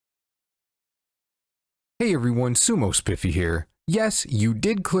Hey everyone, Sumo Spiffy here. Yes, you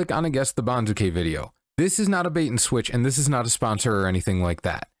did click on a Guess the Banzuke video. This is not a bait and switch, and this is not a sponsor or anything like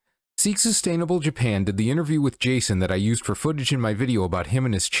that. Seek Sustainable Japan did the interview with Jason that I used for footage in my video about him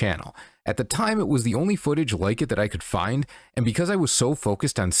and his channel. At the time, it was the only footage like it that I could find, and because I was so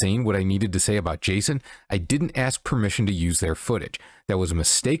focused on saying what I needed to say about Jason, I didn't ask permission to use their footage. That was a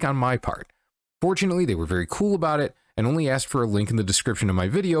mistake on my part. Fortunately, they were very cool about it, and only asked for a link in the description of my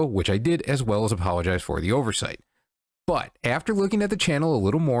video, which I did, as well as apologize for the oversight. But after looking at the channel a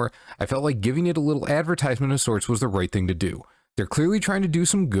little more, I felt like giving it a little advertisement of sorts was the right thing to do. They're clearly trying to do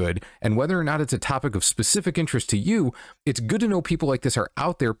some good, and whether or not it's a topic of specific interest to you, it's good to know people like this are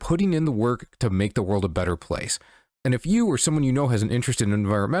out there putting in the work to make the world a better place. And if you or someone you know has an interest in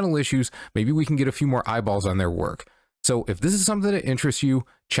environmental issues, maybe we can get a few more eyeballs on their work. So if this is something that interests you,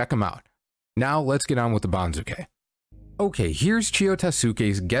 check them out. Now let's get on with the Banzuke. Okay, here's Chiyo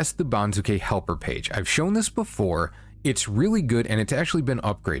Tasuke's Guess the Banzuke helper page. I've shown this before. It's really good and it's actually been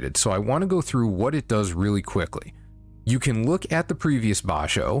upgraded, so I want to go through what it does really quickly. You can look at the previous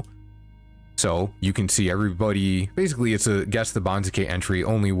basho, so you can see everybody. Basically, it's a Guess the Banzuke entry,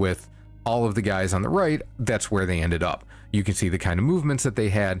 only with all of the guys on the right. That's where they ended up. You can see the kind of movements that they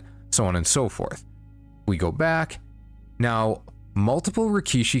had, so on and so forth. We go back. Now, multiple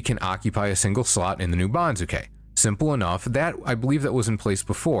Rikishi can occupy a single slot in the new Banzuke. Simple enough. That, I believe that was in place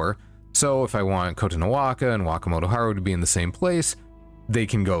before, so if I want Kotonowaka and Wakamoto Haru to be in the same place, they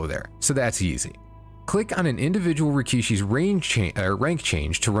can go there, so that's easy. Click on an individual Rikishi's rank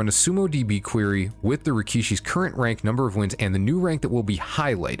change to run a Sumo DB query with the Rikishi's current rank, number of wins, and the new rank that will be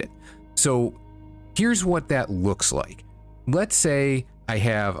highlighted. So here's what that looks like. Let's say I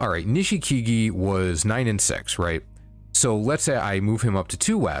have, alright, Nishikigi was 9 and 6, right? So let's say I move him up to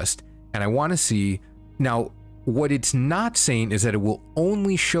 2 West, and I want to see, now, what it's not saying is that it will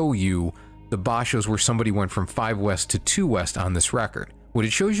only show you the bashos where somebody went from 5 West to 2 West on this record. What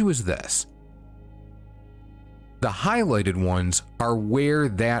it shows you is this. The highlighted ones are where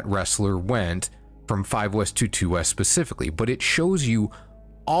that wrestler went from 5 West to 2 West specifically, but it shows you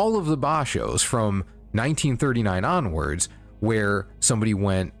all of the bashos from 1939 onwards where somebody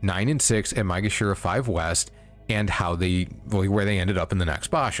went 9 and 6 at Maegashira 5 West and how they, where they ended up in the next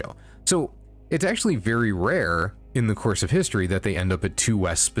basho. So it's actually very rare in the course of history that they end up at 2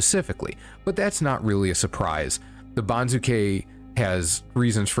 West specifically, but that's not really a surprise. The Banzuke has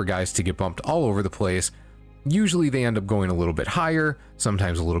reasons for guys to get bumped all over the place. Usually they end up going a little bit higher,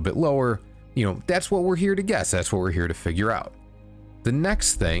 sometimes a little bit lower. You know, that's what we're here to guess. That's what we're here to figure out. The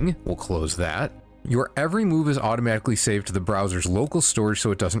next thing, we'll close that. Your every move is automatically saved to the browser's local storage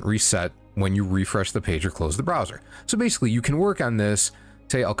so it doesn't reset when you refresh the page or close the browser. So basically you can work on this,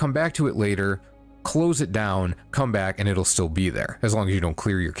 say I'll come back to it later, close it down, come back, and it'll still be there, as long as you don't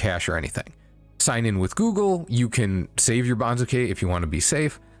clear your cache or anything. Sign in with Google, you can save your Banzuke if you want to be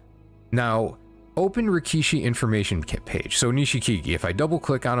safe. Now, open Rikishi information page. So Nishikigi, if I double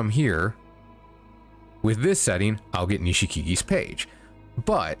click on him here, with this setting, I'll get Nishikigi's page.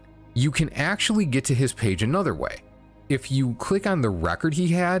 But you can actually get to his page another way. If you click on the record he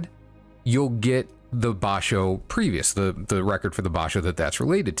had, you'll get the basho previous, the record for the basho that's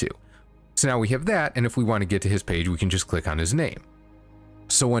related to. So now we have that, and if we want to get to his page, we can just click on his name.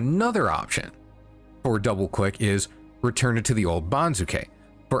 So another option for double click is return it to the old Banzuke.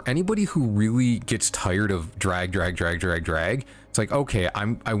 For anybody who really gets tired of drag, it's like, okay,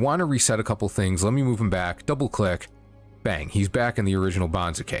 I want to reset a couple things, let me move him back, double click, bang, he's back in the original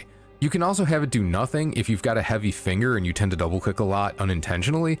Banzuke. You can also have it do nothing if you've got a heavy finger and you tend to double click a lot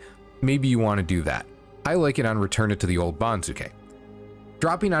unintentionally. Maybe you want to do that. I like it on return it to the old Banzuke.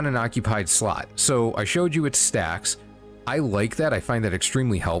 Dropping on an occupied slot. So I showed you its stacks. I like that. I find that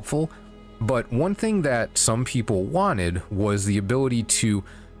extremely helpful. But one thing that some people wanted was the ability to,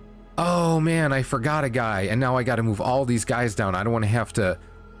 oh man, I forgot a guy and now I got to move all these guys down. I don't want to have to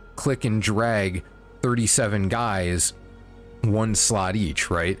click and drag 37 guys, 1 slot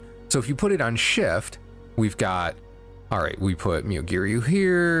each, right? So if you put it on shift, we've got, all right, we put Myogiryu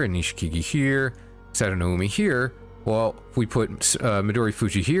here and Nishikigi here, Sadanoumi here. Well, if we put Midori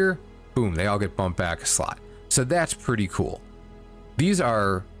Fuji here, boom, they all get bumped back a slot. So that's pretty cool. These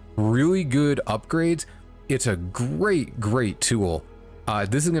are really good upgrades. It's a great tool.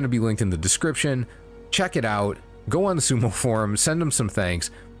 This is going to be linked in the description. Check it out. Go on the Sumo forum, send them some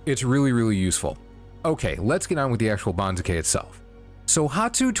thanks. It's really useful. Okay, let's get on with the actual Banzuke itself. So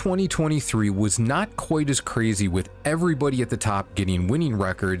Hatsu 2023 was not quite as crazy with everybody at the top getting winning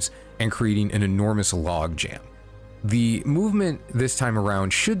records and creating an enormous log jam. The movement this time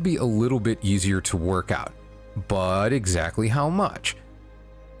around should be a little bit easier to work out, but exactly how much?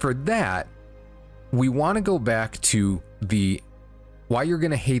 For that, we want to go back to the why you're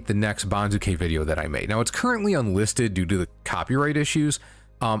going to hate the next Banzuke video that I made. Now, it's currently unlisted due to the copyright issues.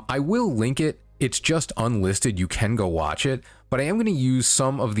 I will link it. It's just unlisted. You can go watch it, but I am going to use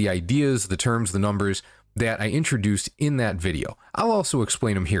some of the ideas, the terms, the numbers that I introduced in that video. I'll also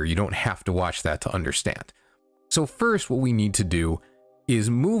explain them here. You don't have to watch that to understand. So first, what we need to do is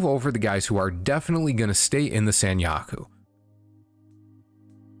move over the guys who are definitely going to stay in the Sanyaku.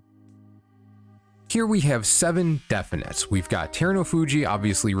 Here we have 7 definites. We've got Terunofuji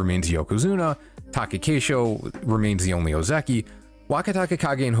obviously remains Yokozuna, Takakeisho remains the only Ozeki, Wakataka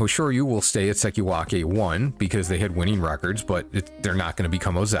Kage and Hoshoryu will stay at Sekiwake 1 because they had winning records, but they're not going to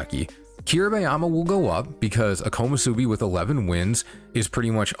become Ozeki. Kiribayama will go up because a Komusubi with 11 wins is pretty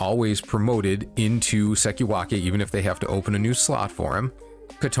much always promoted into Sekiwake even if they have to open a new slot for him.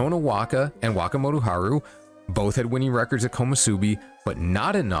 Katono Waka and Wakamoto Haru both had winning records at Komusubi, but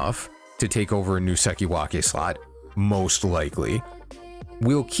not enough to take over a new Sekiwake slot, most likely.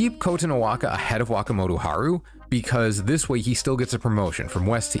 We'll keep Kota no Waka ahead of Wakamoto Haru because this way he still gets a promotion from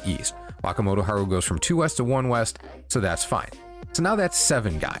west to east. Wakamoto Haru goes from 2 west to 1 west, so that's fine. So now that's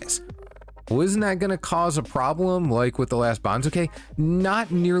 7 guys. Well, isn't that going to cause a problem like with the last Banzuke?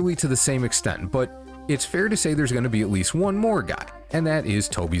 Not nearly to the same extent, but it's fair to say there's going to be at least one more guy, and that is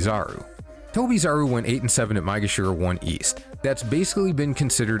Tobizaru. Tobizaru went 8 and 7 at Maegashira 1 East. That's basically been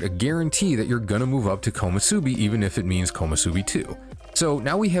considered a guarantee that you're gonna move up to Komusubi even if it means Komusubi 2. So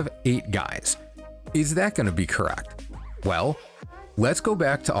now we have 8 guys. Is that gonna be correct? Well, let's go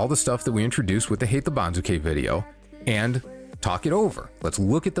back to all the stuff that we introduced with the Hate the Banzuke video and talk it over. Let's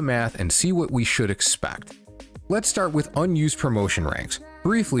look at the math and see what we should expect. Let's start with unused promotion ranks.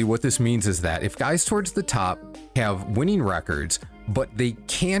 Briefly, what this means is that if guys towards the top have winning records, but they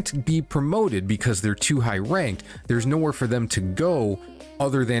can't be promoted because they're too high ranked, there's nowhere for them to go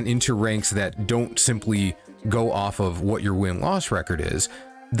other than into ranks that don't simply go off of what your win-loss record is,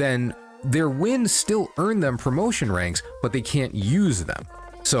 then their wins still earn them promotion ranks, but they can't use them.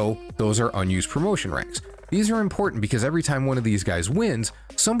 So those are unused promotion ranks. These are important because every time one of these guys wins,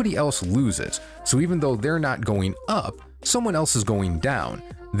 somebody else loses. So even though they're not going up, someone else is going down.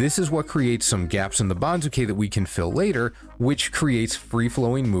 This is what creates some gaps in the Banzuke that we can fill later, which creates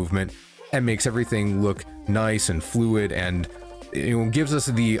free-flowing movement and makes everything look nice and fluid, and gives us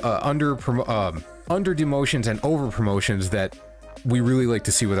the under demotions and over promotions that we really like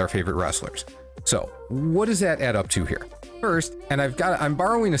to see with our favorite wrestlers. So what does that add up to here? First, and I'm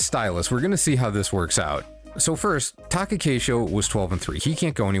borrowing a stylus. We're going to see how this works out. So first, Takakeisho was 12 and 3. He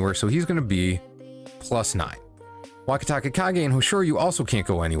can't go anywhere, so he's going to be +9. Wakataka Kage and Hoshoryu also can't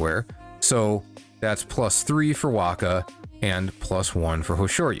go anywhere, so that's +3 for Waka and +1 for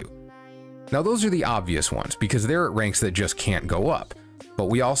Hoshoryu. Now those are the obvious ones because they're at ranks that just can't go up. But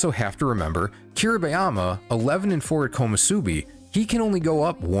we also have to remember Kiribayama, 11 and 4 at Komusubi, he can only go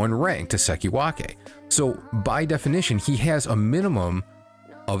up 1 rank to Sekiwake. So by definition, he has a minimum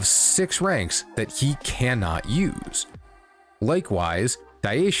of 6 ranks that he cannot use. Likewise,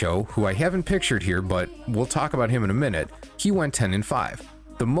 Daisho, who I haven't pictured here, but we'll talk about him in a minute, he went 10 and 5.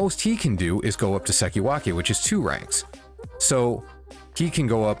 The most he can do is go up to Sekiwake, which is 2 ranks. So he can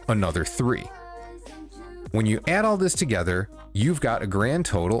go up another 3. When you add all this together, you've got a grand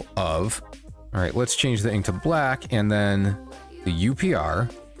total of, all right, let's change the ink to black, and then the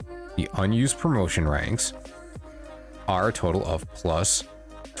UPR, the unused promotion ranks, are a total of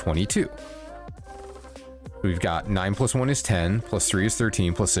 +22. We've got 9 + 1 is 10, +3 is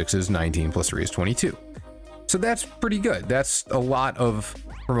 13, +6 is 19, +3 is 22. So that's pretty good. That's a lot of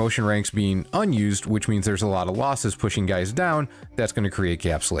promotion ranks being unused, which means there's a lot of losses pushing guys down. That's going to create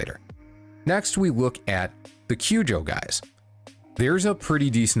gaps later. Next, we look at the Kyujo guys. There's a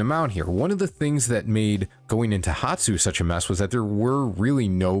pretty decent amount here. One of the things that made going into Hatsu such a mess was that there were really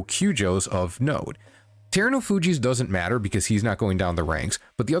no Kyujos of note. Terunofuji's doesn't matter because he's not going down the ranks,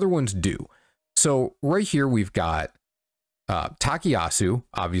 but the other ones do. So right here we've got Takeyasu.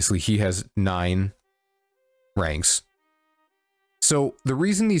 Obviously he has 9 ranks. So the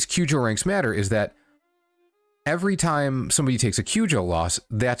reason these Kyujo ranks matter is that every time somebody takes a Kyujo loss,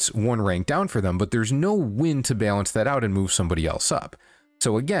 that's 1 rank down for them, but there's no win to balance that out and move somebody else up.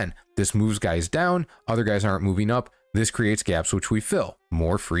 So again, this moves guys down, other guys aren't moving up, this creates gaps which we fill,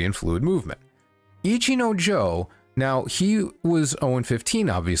 more free and fluid movement. Ichino Joe, now he was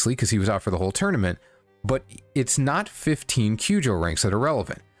 0-15 obviously because he was out for the whole tournament, but it's not 15 Kyujo ranks that are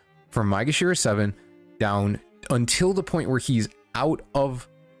relevant. From Maegashira 7 down until the point where he's out of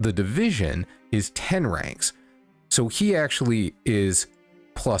the division is 10 ranks. So he actually is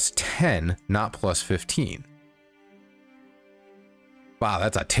 +10, not +15. Wow,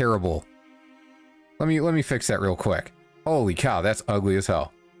 that's a terrible Let me fix that real quick. Holy cow, that's ugly as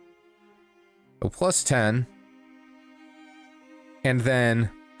hell. So plus 10. And then,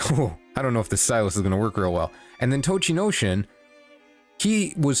 oh, I don't know if the stylus is going to work real well. And then Tochinoshin,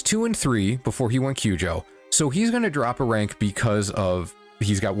 he was 2 and 3 before he went Kyujo. So he's going to drop a rank because of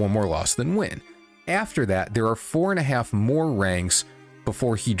he's got one more loss than win. After that, there are 4.5 more ranks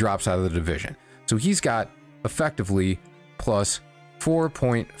before he drops out of the division. So he's got effectively plus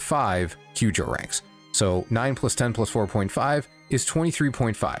 4.5 Kyujo ranks. So 9 plus 10 plus 4.5 is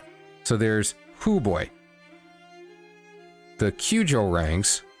 23.5. So there's, whoo boy, the Kyujo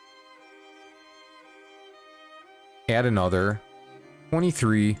ranks add another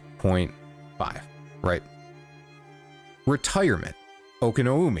 23.5, right? Retirement,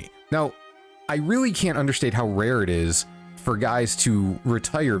 Okinoumi. Now, I really can't understate how rare it is for guys to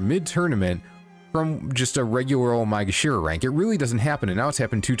retire mid-tournament from just a regular old Maegashira rank. It really doesn't happen, and now it's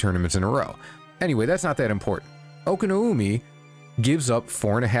happened 2 tournaments in a row. Anyway, that's not that important. Okinoumi gives up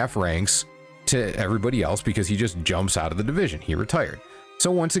 4.5 ranks to everybody else because he just jumps out of the division. He retired. So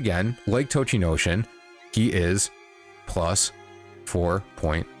once again, like Tochinoshin, he is plus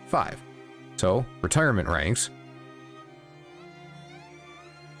 4.5. So retirement ranks.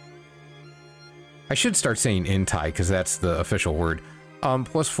 I should start saying Intai because that's the official word.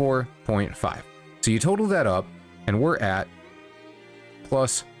 Plus 4.5. So you total that up, and we're at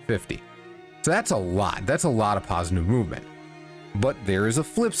plus 50. So that's a lot. That's a lot of positive movement. But there is a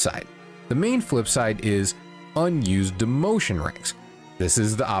flip side. The main flip side is unused demotion ranks. This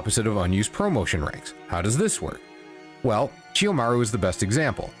is the opposite of unused promotion ranks. How does this work? Well, Chiyomaru is the best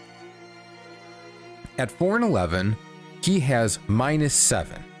example. At 4 and 11, he has minus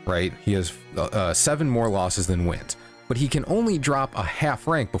 7, right? He has 7 more losses than wins, but he can only drop a half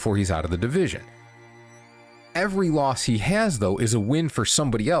rank before he's out of the division. Every loss he has, though, is a win for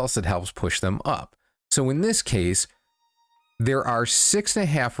somebody else that helps push them up. So in this case, there are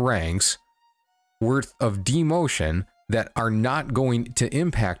 6.5 ranks worth of demotion that are not going to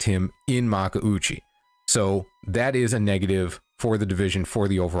impact him in Makuuchi. So that is a negative for the division for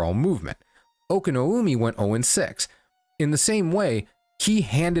the overall movement. Okinoumi went 0 and 6. In the same way, he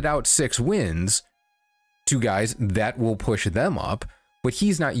handed out 6 wins to guys that will push them up, but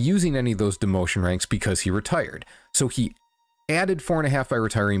he's not using any of those demotion ranks because he retired. So he added 4.5 by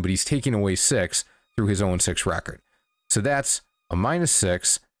retiring, but he's taking away 6 through his 0 and 6 record. So that's a minus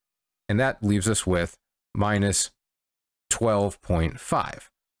 6, and that leaves us with minus 12.5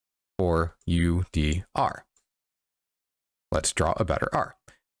 for UDR. Let's draw a better R,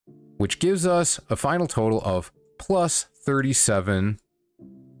 which gives us a final total of plus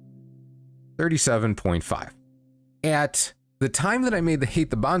 37.5. At the time that I made the Hate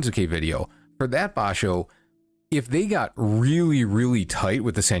the Banzuke video, for that basho, if they got really, really tight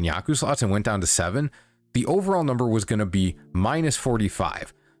with the Sanyaku slots and went down to 7, the overall number was going to be minus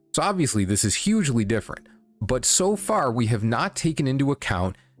 45. So obviously this is hugely different, but so far we have not taken into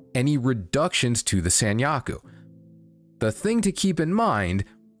account any reductions to the Sanyaku. The thing to keep in mind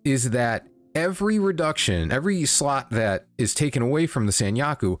is that every reduction, every slot that is taken away from the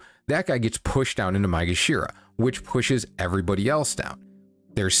Sanyaku, that guy gets pushed down into Maegashira, which pushes everybody else down.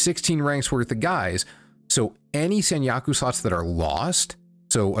 There's 16 ranks worth of guys, so any Sanyaku slots that are lost,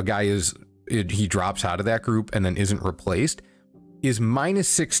 so a guy he drops out of that group and then isn't replaced, is minus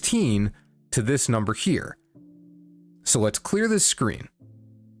 16 to this number here. So let's clear this screen.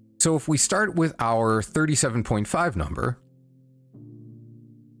 So if we start with our 37.5 number,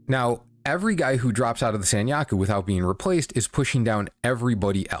 now every guy who drops out of the Sanyaku without being replaced is pushing down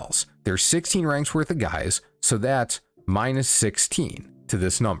everybody else. There's 16 ranks worth of guys, so that's minus 16 to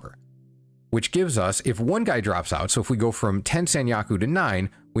this number, which gives us, if one guy drops out, so if we go from 10 Sanyaku to 9,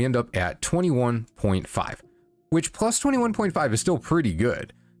 we end up at 21.5, which plus 21.5 is still pretty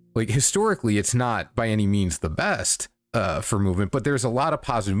good. Like, historically, it's not by any means the best for movement, but there's a lot of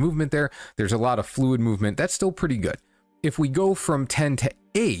positive movement there. There's a lot of fluid movement. That's still pretty good. If we go from 10 to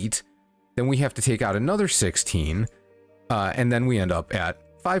 8, then we have to take out another 16, and then we end up at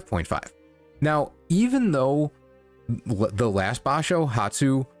 5.5. Now, even though the last basho,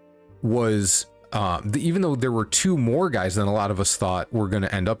 Hatsu, was, even though there were 2 more guys than a lot of us thought were going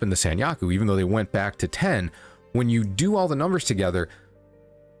to end up in the Sanyaku, even though they went back to 10, when you do all the numbers together,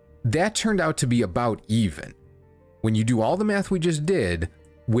 that turned out to be about even. When you do all the math we just did,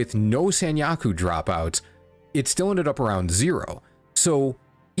 with no Sanyaku dropouts, it still ended up around 0. So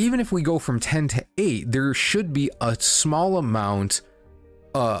even if we go from 10 to 8, there should be a small amount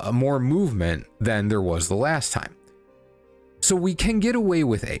more movement than there was the last time. So we can get away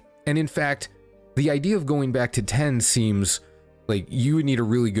with 8. And in fact, the idea of going back to 10 seems Like, you would need a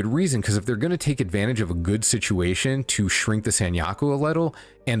really good reason, because if they're going to take advantage of a good situation to shrink the Sanyaku a little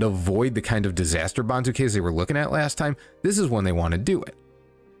and avoid the kind of disaster Banzukes they were looking at last time, this is when they want to do it.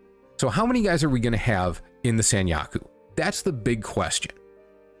 So how many guys are we going to have in the Sanyaku? That's the big question.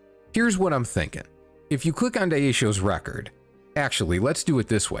 Here's what I'm thinking. If you click on Daisho's record, actually, let's do it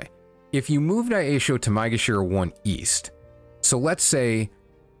this way. If you move Daisho to Maegashira 1 East, so let's say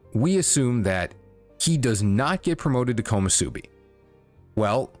we assume that he does not get promoted to Komusubi.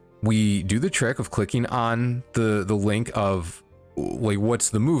 Well, we do the trick of clicking on the link of, like, what's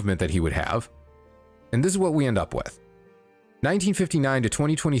the movement that he would have. And this is what we end up with. 1959 to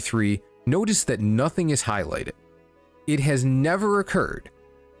 2023, notice that nothing is highlighted. It has never occurred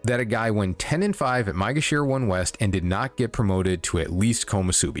that a guy went 10-5 at Maegashira 1 West and did not get promoted to at least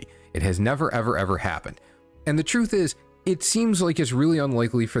Komusubi. It has never, ever, ever happened. And the truth is, it seems like it's really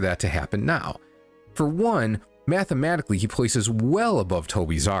unlikely for that to happen now. For one, mathematically, he places well above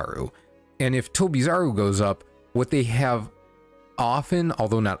Tobizaru. And if Tobizaru goes up, what they have often,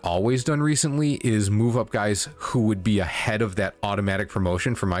 although not always done recently, is move up guys who would be ahead of that automatic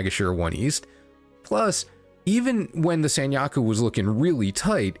promotion for Maegashira 1 East. Plus, even when the Sanyaku was looking really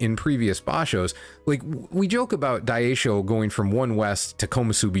tight in previous bashos, like, we joke about Daisho going from 1 West to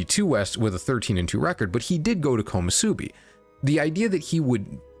Komusubi 2 West with a 13-2 record, but he did go to Komusubi. The idea that he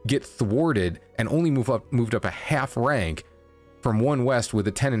would get thwarted and only moved up a half rank from 1 West with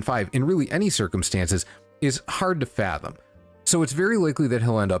a 10-5 in really any circumstances is hard to fathom. So it's very likely that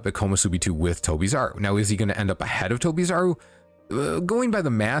he'll end up at Komusubi 2 with Tobizaru. Now, is he going to end up ahead of Tobizaru? Going by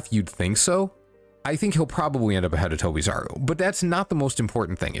the math, you'd think so. I think he'll probably end up ahead of Tobizaru, but that's not the most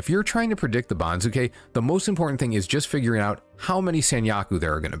important thing. If you're trying to predict the Banzuke, the most important thing is just figuring out how many Sanyaku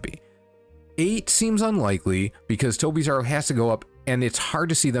there are going to be. 8 seems unlikely because Tobizaru has to go up, and it's hard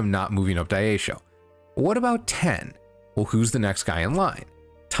to see them not moving up Daisho. What about 10? Well, who's the next guy in line?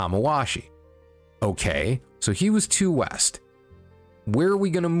 Tamawashi. Okay, so he was 2 West. Where are we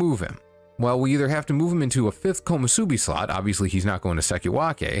going to move him? Well, we either have to move him into a 5th Komusubi slot, obviously he's not going to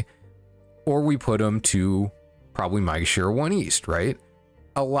Sekiwake, or we put him to probably Maegashira 1 East, right?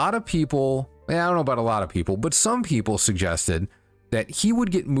 A lot of people, I don't know about a lot of people, but some people suggested that he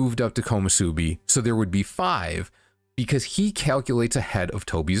would get moved up to Komusubi, so there would be 5, because he calculates ahead of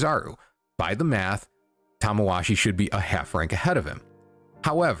Tobizaru. By the math, Tamawashi should be a half rank ahead of him.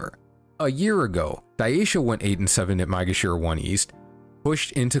 However, a year ago, Daisho went 8-7 at Maegashira 1 East,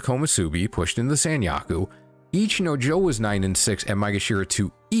 pushed into Komusubi, pushed into Sanyaku. Ichinojo was 9-6 at Maegashira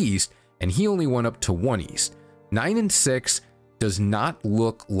 2 East, and he only went up to 1 East. 9-6 does not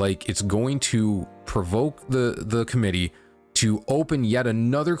look like it's going to provoke the committee to open yet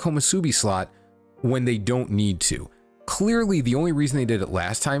another Komusubi slot when they don't need to. Clearly, the only reason they did it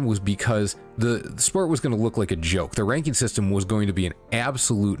last time was because the sport was going to look like a joke. The ranking system was going to be an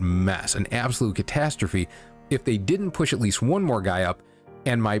absolute mess, an absolute catastrophe if they didn't push at least one more guy up.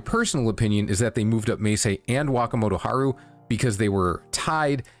 And my personal opinion is that they moved up Meisei and Wakamoto Haru because they were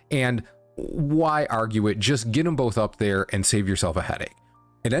tied, and why argue it? Just get them both up there and save yourself a headache.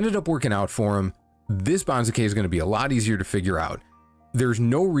 It ended up working out for him. This Banzuke is going to be a lot easier to figure out. There's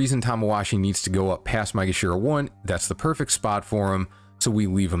no reason Tamawashi needs to go up past Maegashira 1. That's the perfect spot for him, so we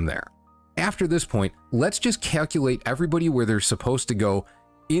leave him there. After this point, let's just calculate everybody where they're supposed to go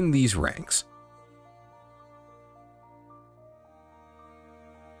in these ranks.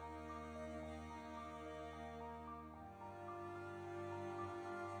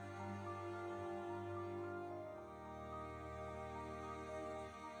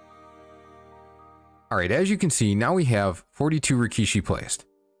 All right, as you can see, now we have 42 Rikishi placed.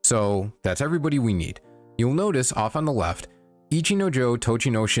 So that's everybody we need. You'll notice off on the left, Ichinojo,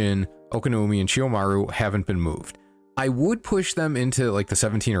 Tochinoshin, Okinoumi, and Chiyomaru haven't been moved. I would push them into like the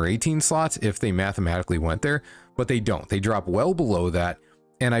 17 or 18 slots if they mathematically went there, but they don't. They drop well below that,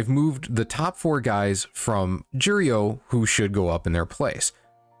 and I've moved the top 4 guys from Juryo who should go up in their place.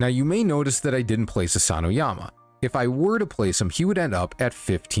 Now you may notice that I didn't place Asanoyama. If I were to place him, he would end up at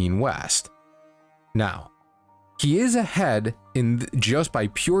 15 West. Now, he is ahead in just by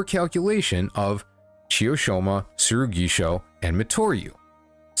pure calculation of Chiyoshoma, Tsurugisho, and Mitoryu.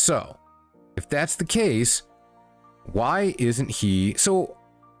 So, if that's the case, why isn't he? So,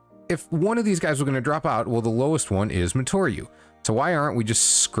 if one of these guys was going to drop out, well, the lowest one is Mitoryu. So why aren't we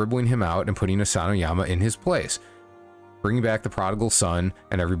just scribbling him out and putting Asanoyama in his place? Bringing back the prodigal son,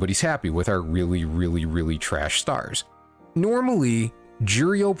 and everybody's happy with our really, really, really trash stars. Normally,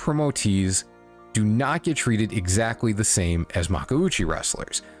 Juryo promotees do not get treated exactly the same as Makuuchi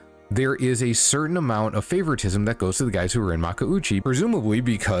wrestlers. There is a certain amount of favoritism that goes to the guys who are in Makuuchi, presumably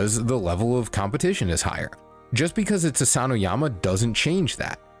because the level of competition is higher. Just because it's Asanoyama doesn't change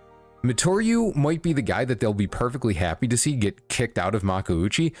that. Mitoryu might be the guy that they'll be perfectly happy to see get kicked out of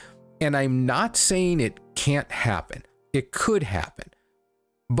Makuuchi, and I'm not saying it can't happen. It could happen.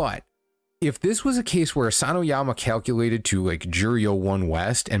 But if this was a case where Asanoyama calculated to like Juryo 1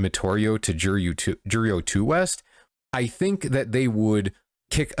 West and Mitoryu to Juryo 2 West, I think that they would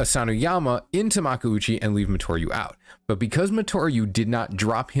kick Asanoyama into Makuuchi and leave Mitoryu out. But because Mitoryu did not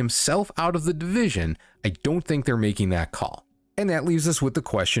drop himself out of the division, I don't think they're making that call. And that leaves us with the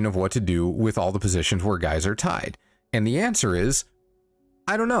question of what to do with all the positions where guys are tied. And the answer is,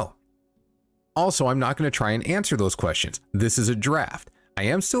 I don't know. Also, I'm not going to try and answer those questions. This is a draft. I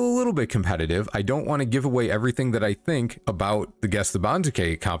am still a little bit competitive. I don't want to give away everything that I think about the Guess the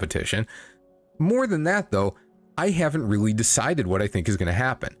Banzuke competition. More than that, though, I haven't really decided what I think is going to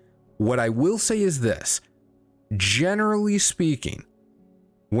happen. What I will say is this. Generally speaking,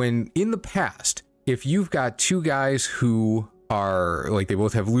 when in the past, if you've got two guys who are, like, they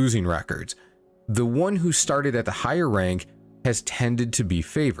both have losing records, the one who started at the higher rank has tended to be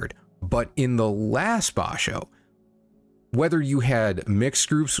favored. But in the last Basho, whether you had mixed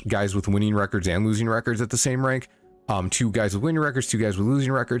groups, guys with winning records and losing records at the same rank, two guys with winning records, two guys with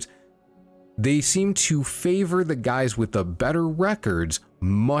losing records, they seem to favor the guys with the better records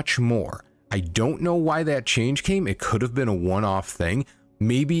much more. I don't know why that change came. It could have been a one-off thing.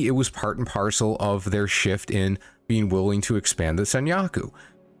 Maybe it was part and parcel of their shift in being willing to expand the Senyaku.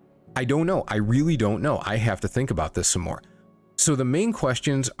 I don't know. I really don't know. I have to think about this some more. So the main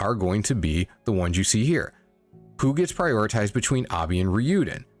questions are going to be the ones you see here. Who gets prioritized between Abi and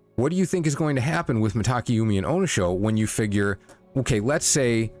Ryuden? What do you think is going to happen with Mitakeumi and Onosho when you figure, okay, let's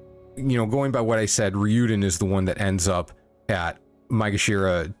say, you know, going by what I said, Ryuden is the one that ends up at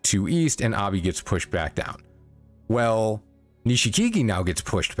Maegashira 2 East and Abi gets pushed back down. Well, Nishikigi now gets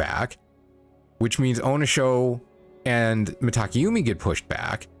pushed back, which means Onosho and Mitakeumi get pushed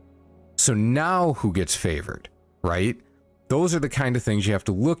back. So now who gets favored, right? Those are the kind of things you have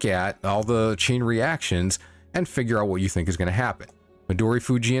to look at, all the chain reactions, and figure out what you think is going to happen. Midori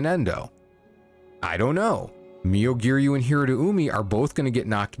Fuji and Endo. I don't know. Miyogiryu and Hiroto Umi are both going to get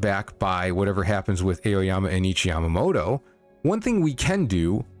knocked back by whatever happens with Aoyama and Ichi Yamamoto. One thing we can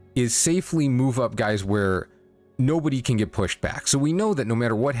do is safely move up guys where nobody can get pushed back. So we know that no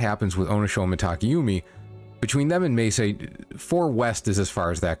matter what happens with Onosho and Mitakeumi, between them and Meisei, 4 West is as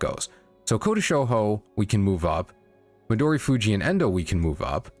far as that goes. So Kota Shoho, we can move up. Midori Fuji and Endo, we can move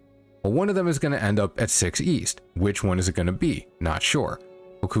up. Well, one of them is going to end up at 6 East. Which one is it going to be? Not sure.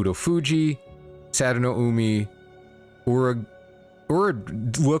 Okudo Fuji, Sadano Umi, Ura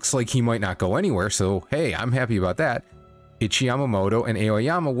looks like he might not go anywhere, so hey, I'm happy about that. Ichi Yamamoto and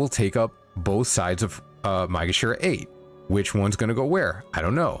Aoyama will take up both sides of Maegashira 8. Which one's going to go where? I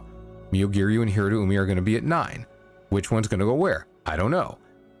don't know. Miyogiryu and Hiroto Umi are going to be at 9. Which one's going to go where? I don't know.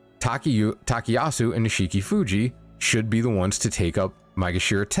 Takayasu and Nishiki Fuji should be the ones to take up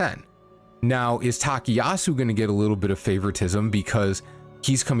Maegashira 10. Now, is Takayasu going to get a little bit of favoritism because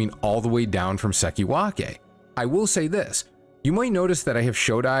he's coming all the way down from Sekiwake? I will say this. You might notice that I have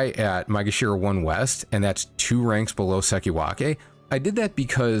Shodai at Maegashira 1 West, and that's 2 ranks below Sekiwake. I did that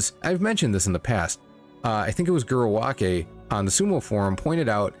because I've mentioned this in the past. I think it was Guruwake on the Sumo forum pointed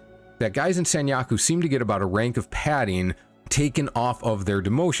out that guys in Senyaku seem to get about a rank of padding taken off of their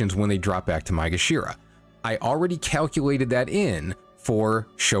demotions when they drop back to Maegashira. I already calculated that in for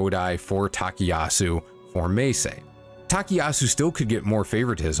Shodai, for Takayasu, for Meisei. Takayasu still could get more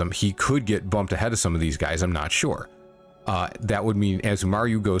favoritism. He could get bumped ahead of some of these guys, I'm not sure. That would mean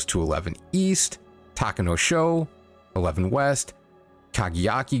Azumaryu goes to 11 East, Takano Sho, 11 West,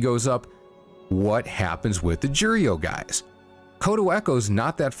 Kageaki goes up. What happens with the Juryo guys? Koto Echo's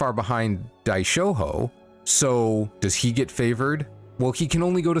not that far behind Daishoho, so does he get favored? Well, he can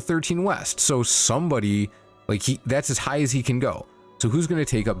only go to 13 West, so somebody, like, that's as high as he can go. So who's going to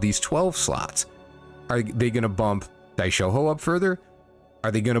take up these 12 slots? Are they going to bump Daishoho up further?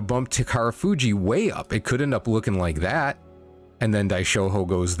 Are they going to bump Takara Fuji way up? It could end up looking like that. And then Daishoho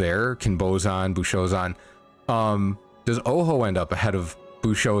goes there, Kinbozan, Bushozan. Does Oho end up ahead of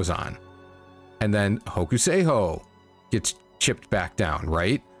Bushozan? And then Hokuseiho gets chipped back down,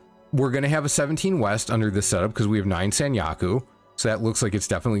 right? We're going to have a 17 West under this setup because we have 9 Senyaku. So that looks like it's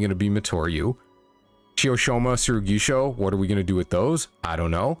definitely going to be Mitoryu. Shioshoma, Tsurugisho, what are we going to do with those? I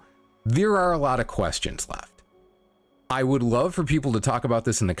don't know. There are a lot of questions left. I would love for people to talk about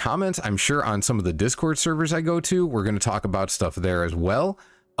this in the comments. I'm sure on some of the Discord servers I go to, we're going to talk about stuff there as well.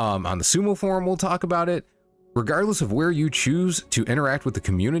 On the Sumo forum, we'll talk about it. Regardless of where you choose to interact with the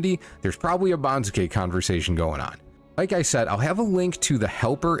community, there's probably a Banzuke conversation going on. Like I said, I'll have a link to the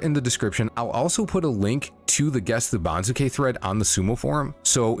helper in the description. I'll also put a link to the Guess the Banzuke thread on the Sumo forum,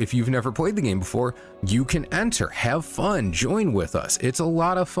 so if you've never played the game before, you can enter, have fun, join with us. It's a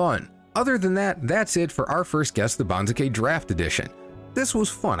lot of fun. Other than that, that's it for our first Guess the Banzuke Draft Edition. This was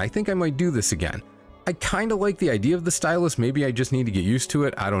fun. I think I might do this again. I kind of like the idea of the stylus. Maybe I just need to get used to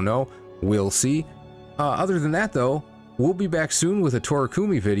it. I don't know. We'll see. Other than that, though, we'll be back soon with a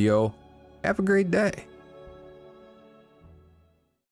Torakumi video. Have a great day.